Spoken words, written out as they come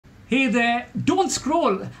Hey there, don't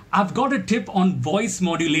scroll. I've got a tip on voice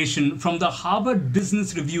modulation from the Harvard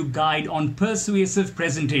Business Review Guide on persuasive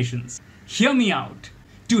presentations. Hear me out.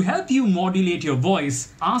 To help you modulate your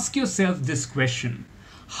voice, ask yourself this question.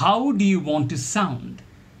 How do you want to sound?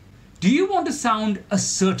 Do you want to sound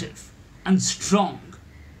assertive and strong?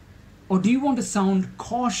 Or do you want to sound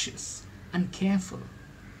cautious and careful?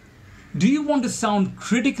 Do you want to sound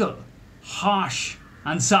critical, harsh,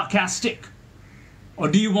 and sarcastic? Or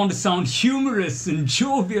do you want to sound humorous and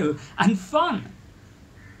jovial and fun?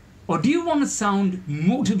 Or do you want to sound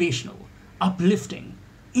motivational, uplifting,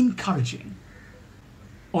 encouraging?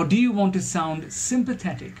 Or do you want to sound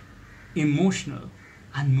sympathetic, emotional,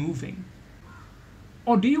 and moving?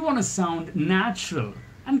 Or do you want to sound natural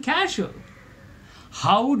and casual?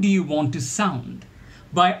 How do you want to sound?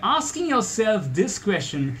 By asking yourself this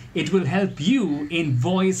question, it will help you in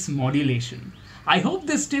voice modulation. I hope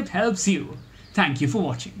this tip helps you. Thank you for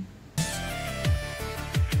watching.